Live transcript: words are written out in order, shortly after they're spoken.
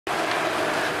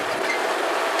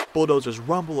Bulldozers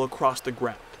rumble across the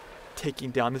ground,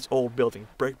 taking down this old building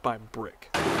brick by brick.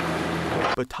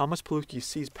 But Thomas Pelewski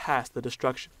sees past the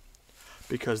destruction,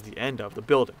 because the end of the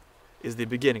building is the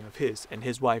beginning of his and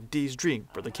his wife Dee's dream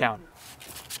for the county.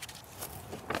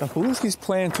 Now, Pelewski's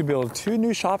plan to build 2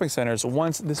 new shopping centers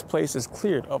once this place is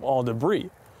cleared of all debris,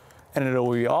 and it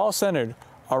will be all centered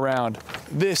around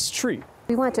this tree.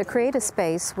 We want to create a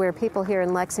space where people here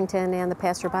in Lexington and the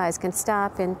passerbys can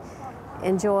stop and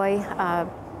enjoy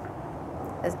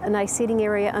a nice seating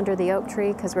area under the oak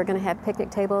tree, because we're going to have picnic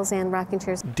tables and rocking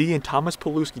chairs. Dee and Thomas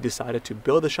Pelewski decided to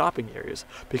build the shopping areas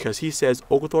because he says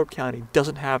Oglethorpe County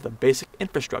doesn't have the basic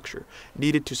infrastructure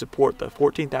needed to support the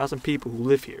 14,000 people who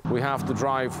live here. We have to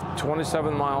drive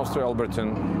 27 miles to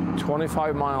Alberton,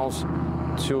 25 miles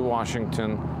to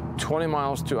Washington, 20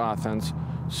 miles to Athens,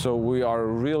 so we are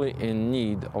really in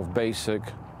need of basic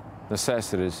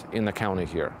necessities in the county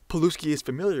here. Pelewski is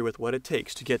familiar with what it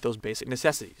takes to get those basic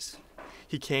necessities.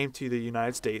 He came to the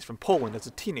United States from Poland as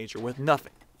a teenager with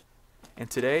nothing. And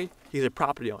today, he's a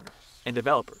property owner and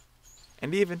developer,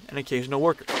 and even an occasional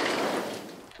worker.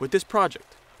 With this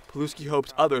project, Pelewski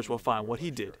hopes others will find what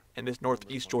he did in this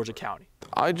northeast Georgia county.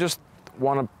 I just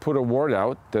want to put a word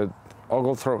out that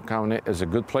Oglethorpe County is a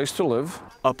good place to live.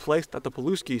 A place that the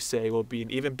Pelewskis say will be an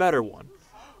even better one.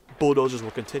 Bulldozers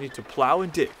will continue to plow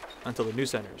and dig until the new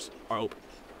centers are open.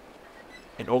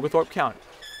 In Oglethorpe County,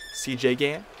 C.J.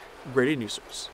 Gann, Grady News Source.